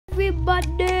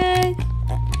everybody,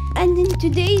 and in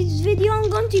today's video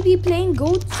I'm going to be playing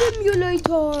Goat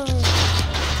Simulator.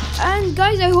 And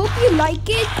guys, I hope you like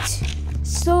it.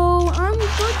 So I'm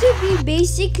going to be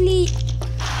basically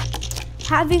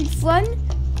having fun.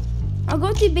 I'm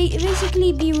going to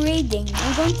basically be raiding.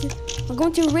 I'm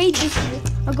going to raid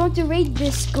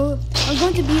this goat. I'm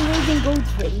going to be raiding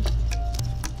Goatville.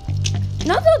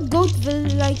 Not a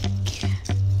Goatville, like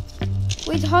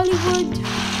with Hollywood.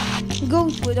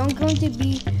 Goatwood. I'm going to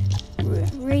be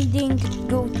raiding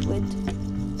Goatwood.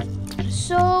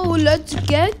 So let's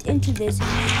get into this.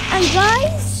 And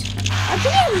guys, I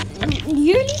think I'm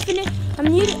nearly finished.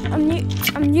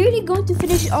 I'm nearly going to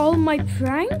finish all my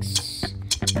pranks.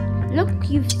 Look,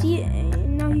 you see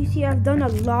I've done a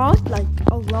lot, guys.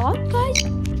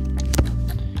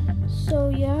 So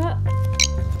yeah.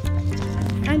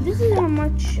 And this is how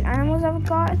much animals I've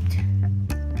got.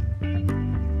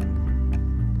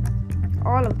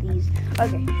 All of these.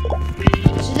 Okay.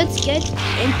 So let's get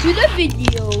into the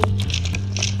video.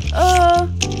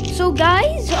 So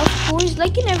guys, of course,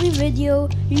 like in every video,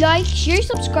 like, share,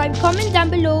 subscribe, comment down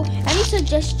below any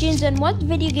suggestions on what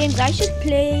video games I should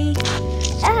play,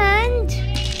 and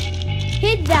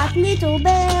hit that little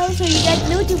bell so you get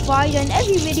notified on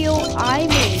every video I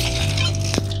make.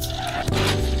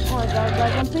 Oh my god,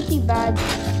 guys, I'm pretty bad.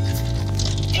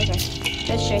 Okay,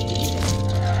 let's try to do this.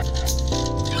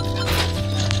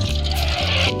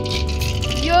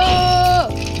 Yo!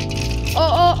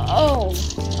 Oh.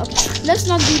 Okay, let's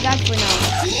not do that for now.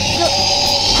 So,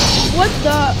 what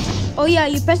the? Oh yeah,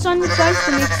 you press on the stars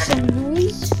to make some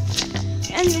noise.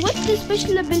 And what's the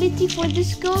special ability for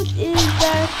this goat is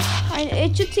that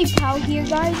it should say pow here,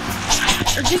 guys.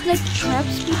 It just like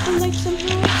traps people like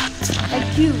somehow,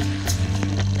 like you.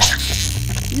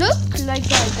 Look like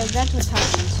that. Like that's what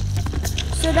happens.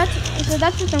 So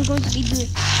that's what I'm going to be doing.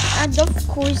 And of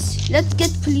course, let's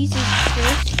get police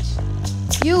first.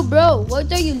 You, bro,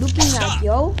 what are you looking at,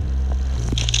 yo?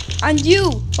 And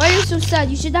you, why are you so sad?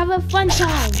 You should have a fun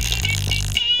time.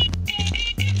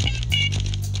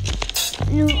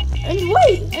 No, and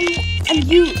wait, and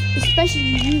you,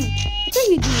 especially you. What are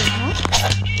you doing, huh?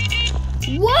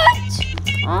 What?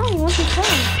 Oh, you want to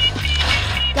fun.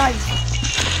 Guys,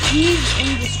 he's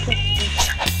indestructible.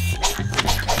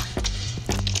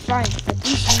 Fine, at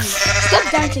least you. Stop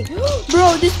dancing.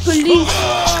 Bro, this police.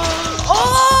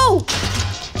 Oh!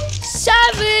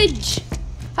 Savage!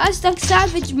 Hashtag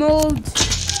savage mode.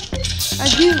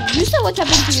 And you saw what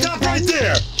happened to your friend. Stop right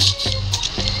there!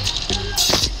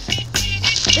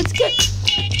 Let's get...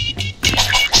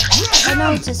 Oh,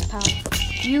 now it says pow.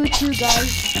 You too,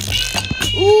 guys.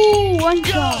 Ooh, one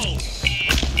shot.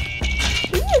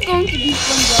 This is going to be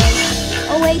fun, guys.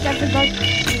 Oh wait, I forgot to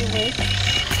wait.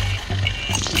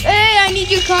 Hey, I need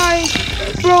your car.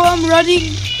 Bro, I'm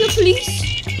running. The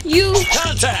police. You.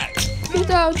 Contact! Get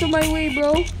out of my way,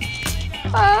 bro.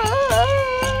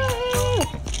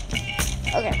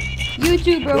 Okay. You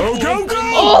too, bro. Go!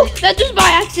 Oh, that was by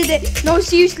accident. No,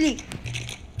 seriously.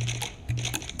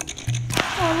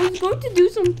 I was going to do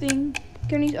something.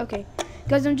 Can you? Okay.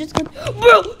 Guys, I'm just going to...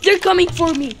 Bro, they're coming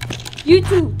for me. You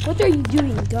too. What are you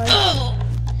doing, guys?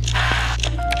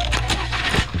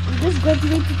 You just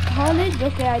graduated college?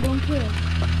 Okay, I don't care.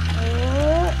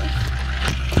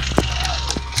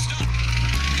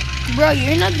 Bro,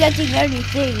 you're not getting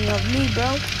anything of me,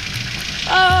 bro.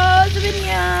 Oh,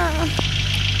 Sabinia.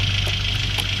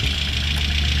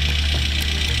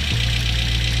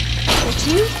 That's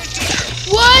you?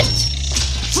 What?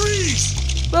 Freeze!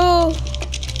 Bro.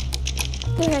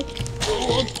 What the heck?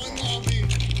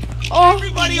 Oh.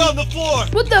 Everybody on the floor!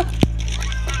 What the?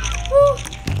 Oh.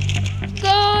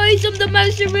 Guys, I'm the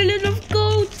master villain of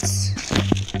goats.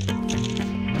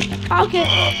 Okay.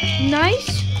 Nice.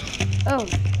 Oh.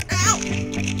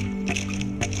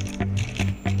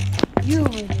 You over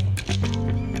there.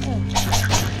 Oh.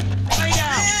 Lay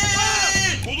down! Hold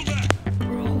it back!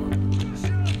 Bro.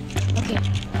 Okay.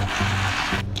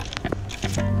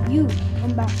 You,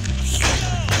 come back.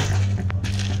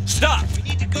 Stop! We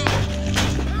need to go!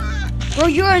 Bro,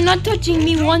 you are not touching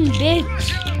me one bit.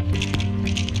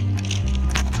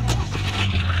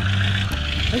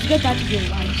 Let's get out of here,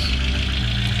 guys.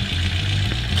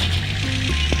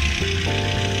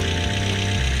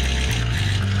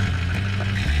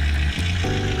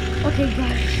 Okay,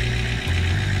 guys.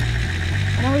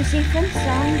 And I will say from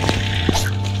sound.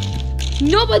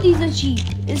 Nobody's a sheep.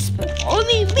 It's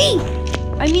only me.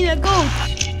 I mean a goat.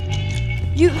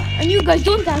 You guys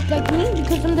don't act like me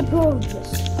because I'm the pro of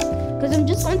this. Because I'm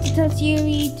just going to tell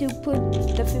Siri to put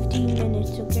the 15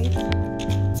 minutes, okay?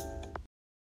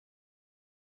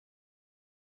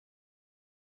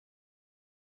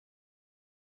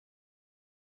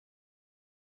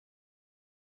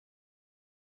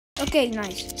 Okay,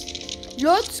 nice.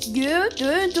 Let's get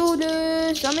into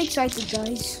this. I'm excited,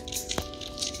 guys.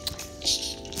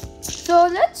 So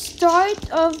let's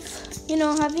start of,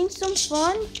 having some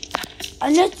fun.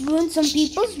 And let's ruin some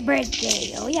people's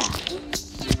birthday. Oh yeah.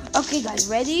 Okay, guys,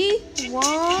 ready?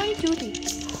 1, 2, 3.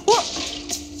 Whoa!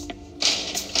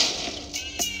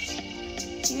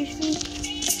 Seriously?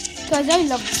 Guys, I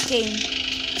love this game.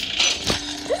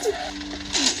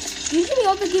 Usually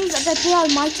all the games that I play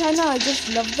on my channel, I just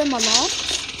love them a lot.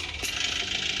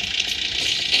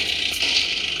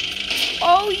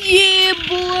 Oh yeah,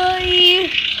 boy!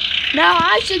 Now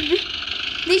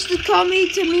they should call me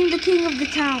to mean the king of the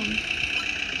town.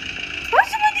 How's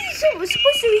somebody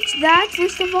supposed to reach that,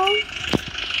 first of all?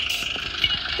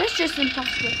 That's just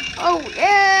impossible. Oh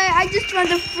yeah, I just found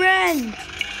a friend.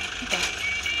 Okay.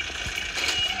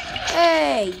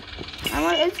 Hey, I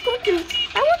wanted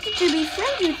to be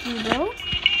friends with you, bro.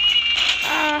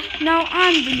 Now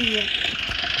I'm the leader.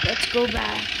 Let's go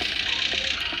back.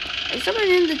 Is someone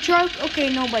in the truck? Okay,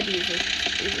 nobody is.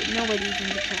 Nobody's in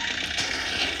the truck.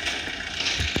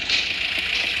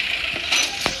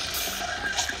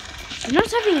 You're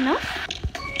not having enough?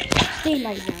 Stay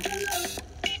like that.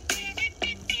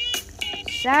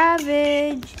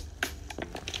 Savage.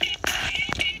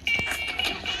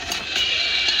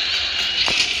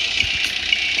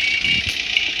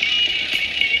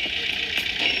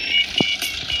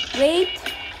 Wait.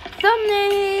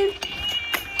 Thumbnail.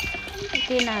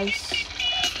 Okay, nice.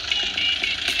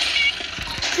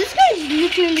 This guy is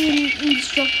literally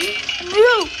indestructible.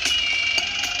 Bro!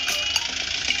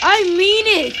 I mean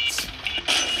it!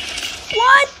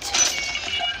 What?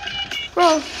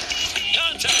 Bro.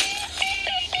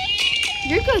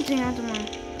 You're going out of mine.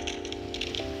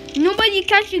 Nobody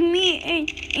catching me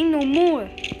ain't no more.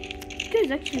 This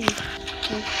guy's actually...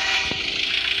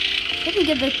 Let me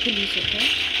get the police, okay?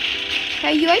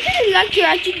 Hey, you, I didn't like your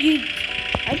attitude.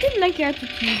 I didn't like your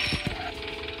attitude.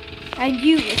 And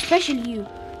you, especially you.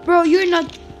 Bro, you're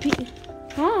not...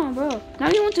 Oh, bro. Now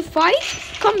you want to fight?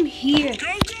 Come here.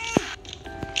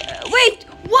 Wait,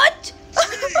 what?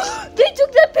 They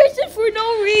took that person for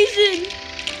no reason.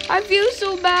 I feel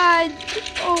so bad.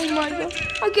 Oh my god.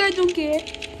 Okay, I don't care.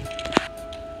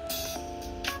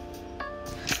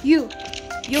 You.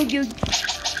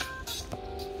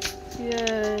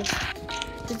 Yeah.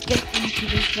 Let's get into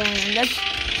this round. Let's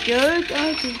get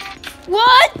out of...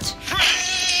 What?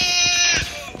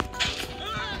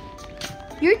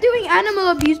 You're doing animal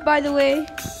abuse, by the way.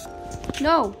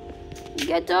 No.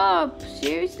 Get up.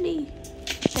 Seriously.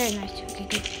 Very nice. Okay,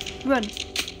 good. Run.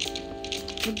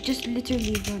 Like, just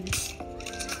literally run.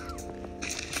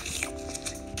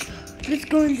 Let's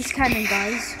go in this cannon,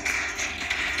 guys.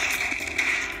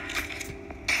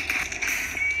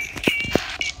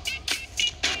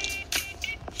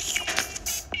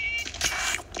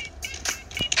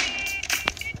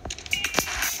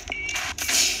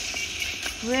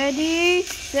 Ready,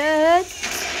 set,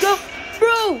 go,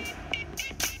 bro!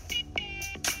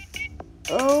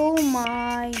 Oh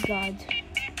my god.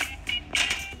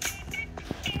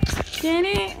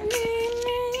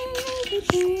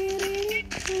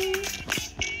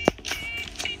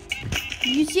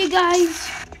 You see, guys?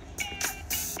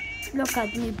 Look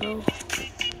at me, bro.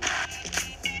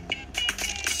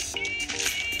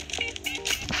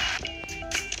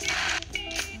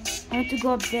 I want to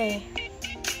go up there.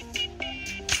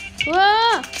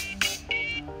 Whoa!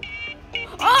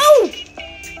 Oh!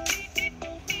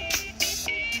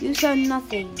 You saw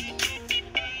nothing.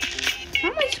 How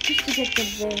am I supposed to get up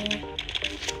there?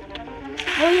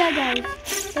 Oh yeah, guys.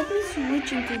 Let me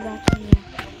switch into that one. Yeah.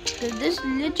 Because this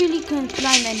literally can't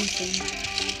climb anything.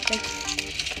 Like,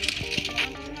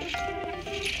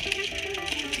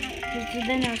 so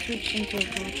then I'll switch into a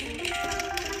boat.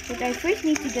 But I first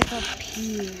need to get up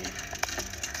here.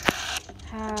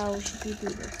 How should we do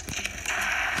this?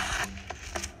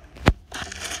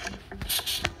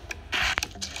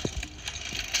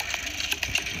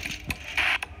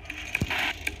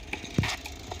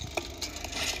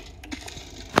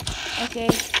 Okay,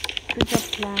 good job,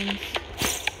 plans.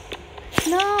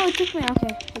 No, it took me.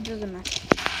 Okay, it doesn't matter.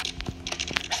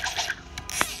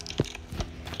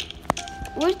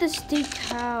 Where's the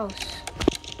steakhouse?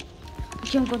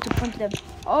 Okay, I'm going to punch them.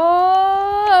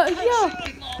 Oh, yeah.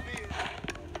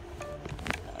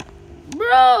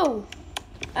 Bro!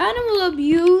 Animal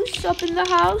abuse up in the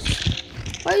house?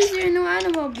 Why is there no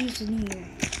animal abuse in here?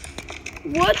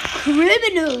 What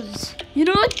criminals! You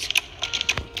know what?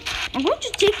 I'm going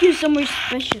to take you somewhere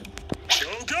special.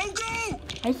 Go!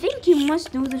 I think you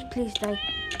must know this place like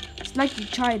it's like your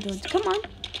childhood. Come on.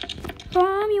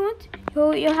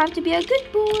 You have to be a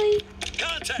good boy.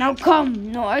 Contact. Now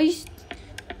come. No,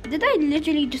 did I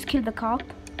literally just kill the cop?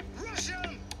 Rush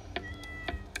him.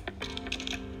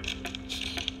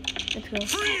 Let's go.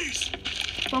 Freeze.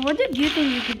 Well, what did you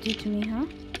think you could do to me, huh?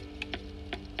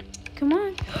 Come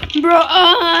on. Bro,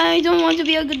 I don't want to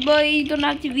be a good boy. You don't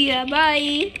have to be a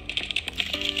bye.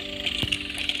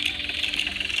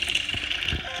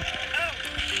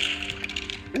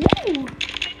 Ooh.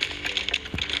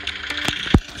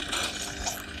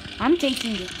 I'm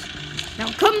taking it.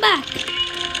 Now come back.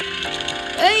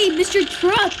 Hey, Mr.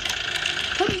 Truck.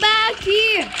 Come back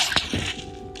here.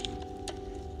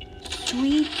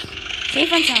 Sweet.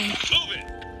 Safe and sound. Move it.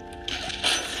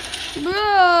 Bro,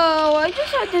 I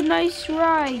just had a nice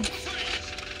ride.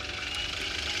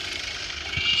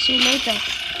 See you later.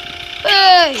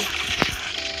 Hey!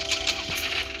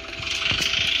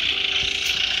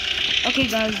 Okay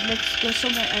guys, let's go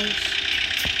somewhere else.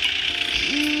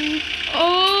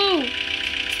 Oh!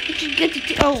 I should get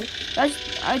it. Oh,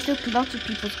 I took lots of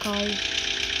people's cars.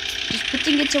 Just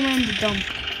putting it somewhere in the dump.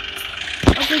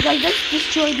 Okay guys, let's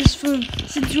destroy this firm.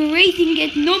 Since we're rating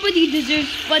it, nobody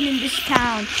deserves fun in this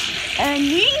town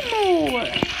anymore.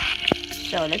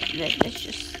 So let's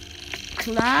just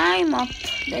climb up.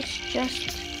 Let's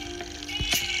just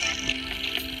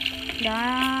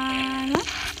climb up.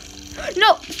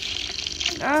 No!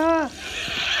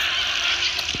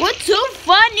 What's so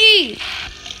funny?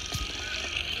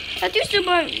 That used to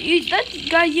be that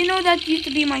guys. You know that used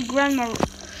to be my grandma.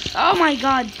 Oh my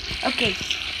god. Okay.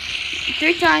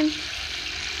 Third time.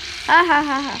 Ha ha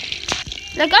ha ha.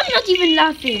 Like, I'm not even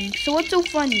laughing. So what's so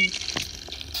funny?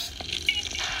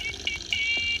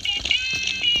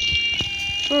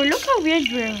 Bro, look how weird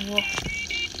we're walking.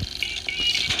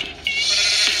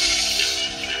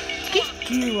 Get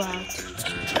you out.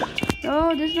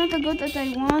 Oh, that's not the goat that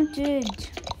I wanted.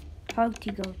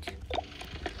 Healthy goat.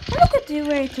 Look at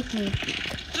where it took me.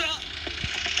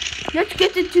 Let's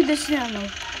get into the shallow.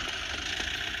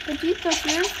 But you thought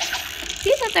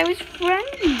I was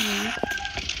friendly.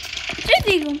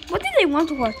 What did they want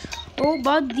to watch? Oh,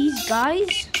 about these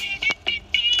guys?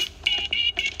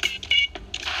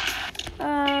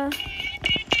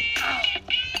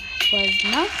 Was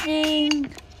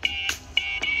nothing.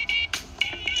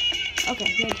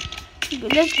 Okay,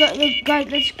 good. Let's go, guys.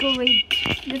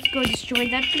 Let's go destroy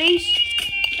that place.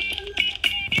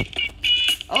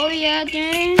 Oh yeah,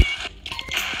 then.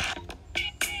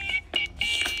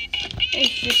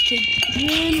 Let's just take the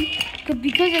game.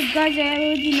 Because guys, I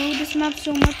already know this map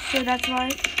so much, so that's why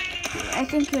I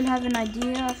think we'll have an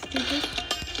idea after this.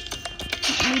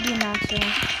 Maybe not, so.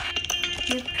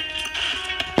 Yep.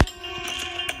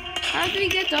 How do we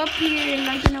get up here?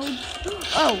 Like, you know.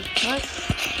 Oh, what?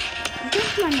 You can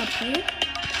climb up here.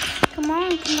 Come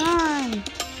on, come on.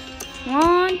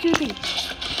 1, 2, 3.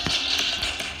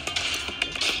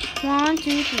 1,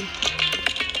 2, 3.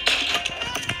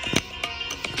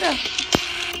 Go.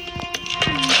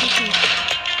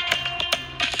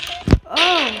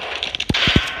 Oh,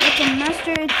 what a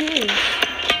master it is.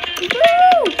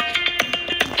 Woo!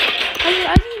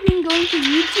 Have you been going to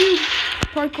YouTube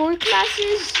parkour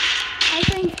classes?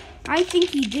 I think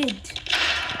he did.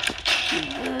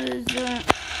 Because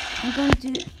I'm going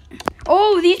to.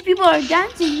 Oh, these people are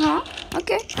dancing, huh?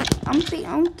 Okay,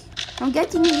 I'm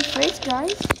getting you first,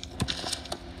 guys.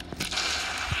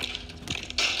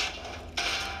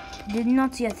 Did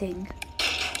not see a thing.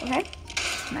 Okay,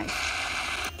 nice.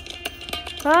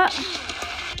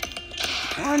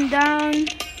 One down.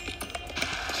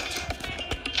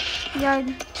 Yeah.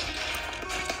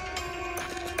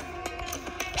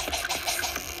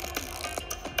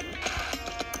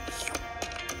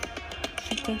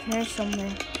 Should take her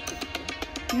somewhere.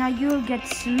 Now you'll get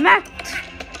smacked.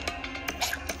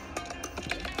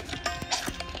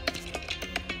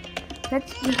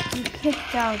 Let's get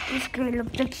kicked out. This girl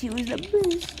looked like she was the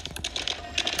best.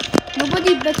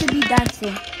 Nobody better be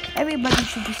dancing. Everybody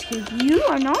should be scared. You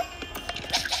are not?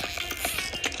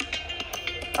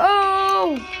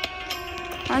 Oh!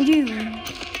 And you.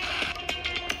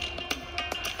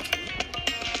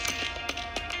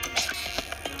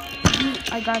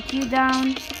 I got you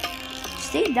down.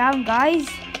 Stay down, guys.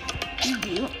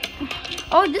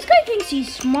 Oh, this guy thinks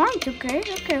he's smart. Okay.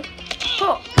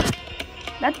 Oh,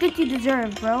 that's what you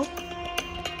deserve, bro.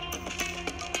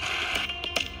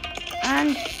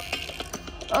 And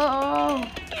oh,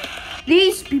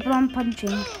 these people I'm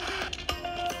punching.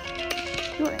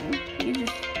 You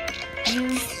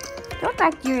don't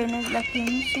act you're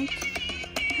innocent.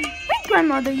 My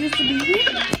grandmother used to be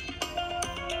here.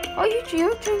 Oh,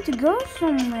 you're trying to go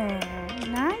somewhere.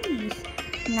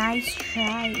 Nice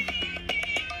try.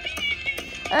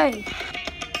 Hey,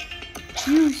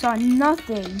 You saw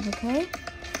nothing, okay?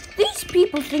 These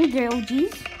people think they're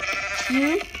OGs.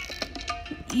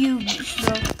 You,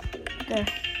 bro. There.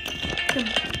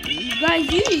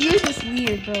 Guys, you're just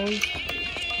weird, bro.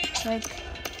 Like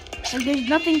there's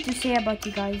nothing to say about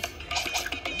you guys.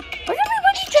 But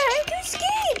everybody's trying to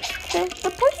escape. The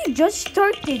party just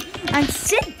started.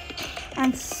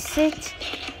 And sit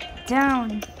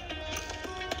down.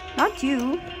 Not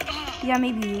you. Yeah,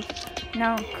 maybe you.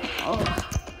 No. Oh.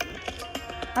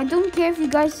 I don't care if you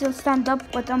guys still stand up,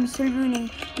 but I'm still ruling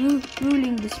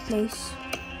this place.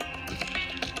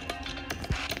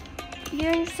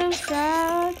 You're so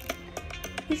sad.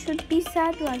 You should be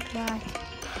sad like that.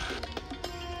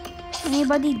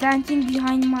 Anybody dancing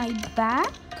behind my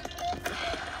back?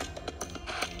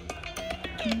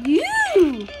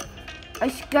 You!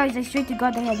 Guys, I swear to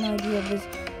God, I had no idea of this.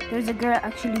 There's a girl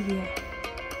actually here.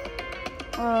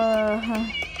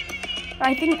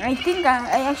 I think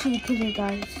I actually killed her,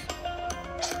 guys.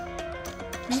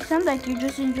 You sound like you're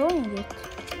just enjoying it.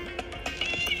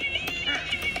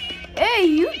 Hey,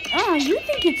 you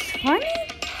think it's funny?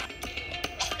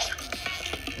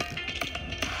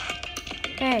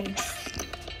 Hey.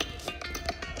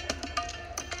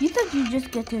 You thought you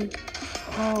just get to...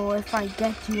 Oh, if I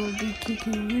get you, I'll be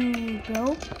kicking you,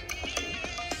 bro.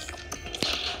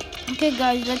 Okay,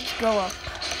 guys, let's go up.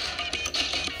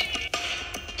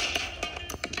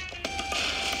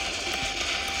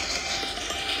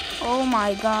 Oh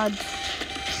my God.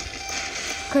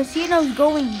 Casino's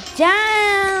going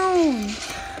down.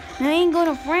 I ain't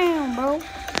gonna frown, bro.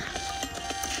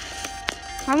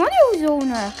 I wonder who's the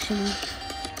owner actually.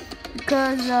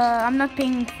 Because I'm not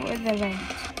paying for the rent.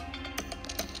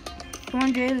 Come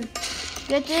on, Drill.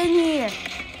 Get in here.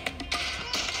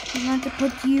 I'm going to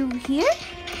put you here.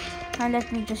 And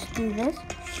let me just do this.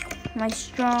 My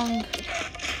strong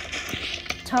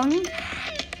tongue.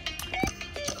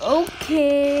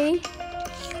 Okay.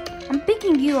 I'm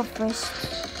picking you up first.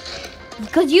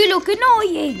 Because you look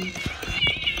annoying.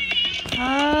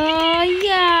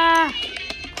 Yeah.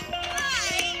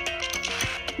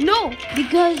 No,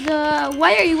 because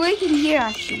why are you working here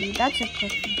actually? That's a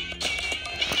question.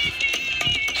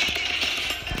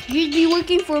 You'd be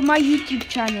working for my YouTube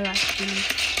channel actually.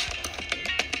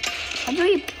 How do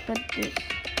we put this?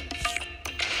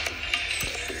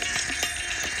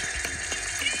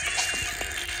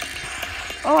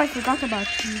 Oh, I forgot about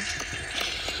you.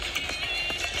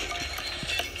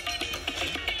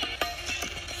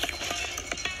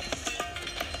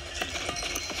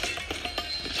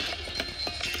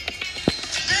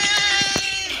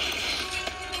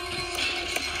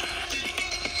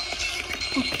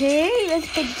 Okay, let's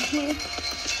put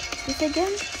this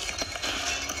again.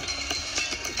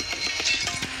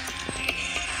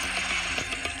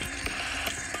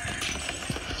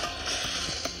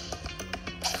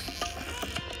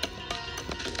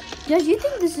 Guys, you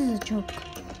think this is a joke?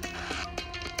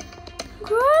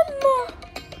 Grandma!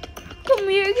 Come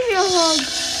here, give me a hug.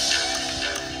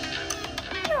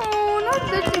 No, not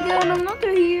this again. I'm not a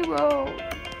hero.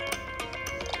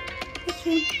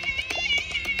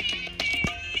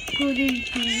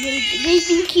 They've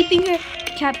been keeping her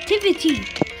captivity.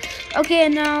 Okay,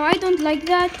 now I don't like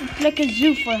that. It's like a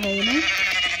zoo for her, you know?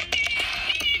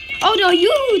 Oh no,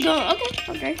 you don't.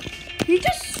 Okay. You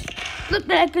just look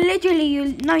like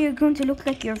literally now you're going to look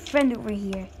like your friend over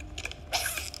here.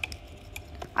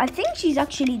 I think she's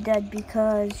actually dead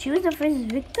because she was the first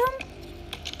victim.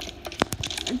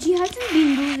 And she hasn't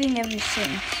been moving ever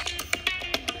since.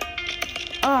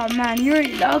 Oh man, you're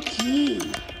lucky.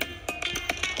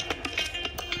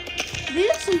 I feel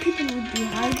like some people would be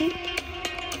hiding.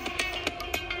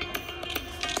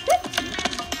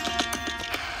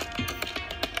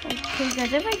 Okay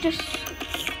guys, if I just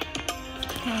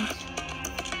can't.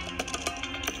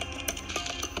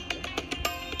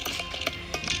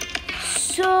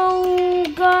 So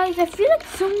guys, I feel like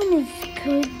someone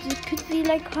could be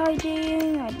like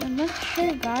hiding. I'm not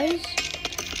sure guys.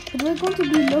 But we're going to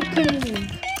be looking.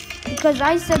 Because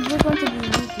I said we're going to be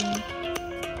looking.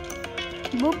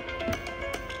 Boop.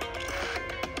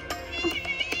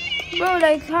 Bro,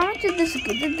 like how much did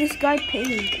this guy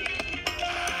pay?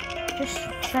 Just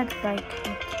that guy.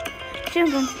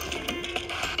 Should've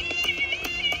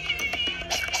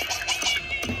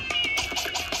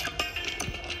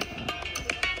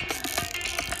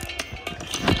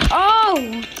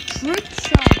Oh, trick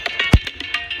shot.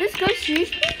 This guy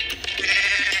seriously?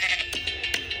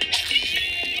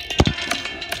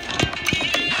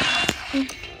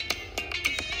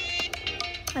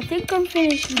 I think I'm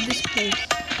finished with this place.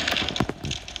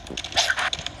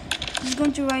 I'm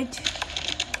going to write.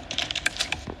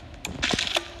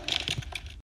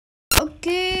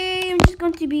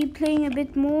 going to be playing a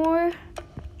bit more,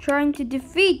 trying to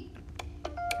defeat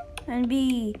and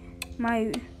be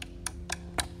the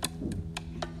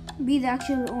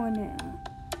actual owner.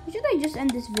 Should I just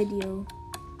end this video?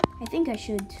 I think I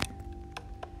should.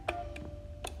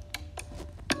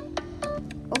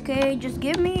 Okay, just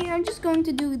give me. I'm just going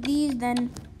to do these,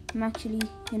 then I'm actually,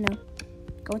 going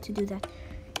to do that.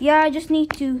 Yeah, I just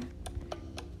need to.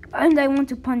 And I want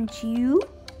to punch you.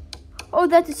 Oh,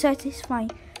 that is satisfying.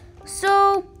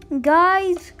 So,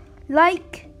 guys,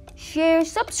 like, share,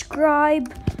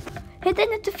 subscribe, hit the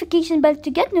notification bell to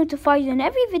get notified on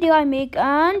every video I make,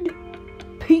 and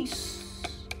peace.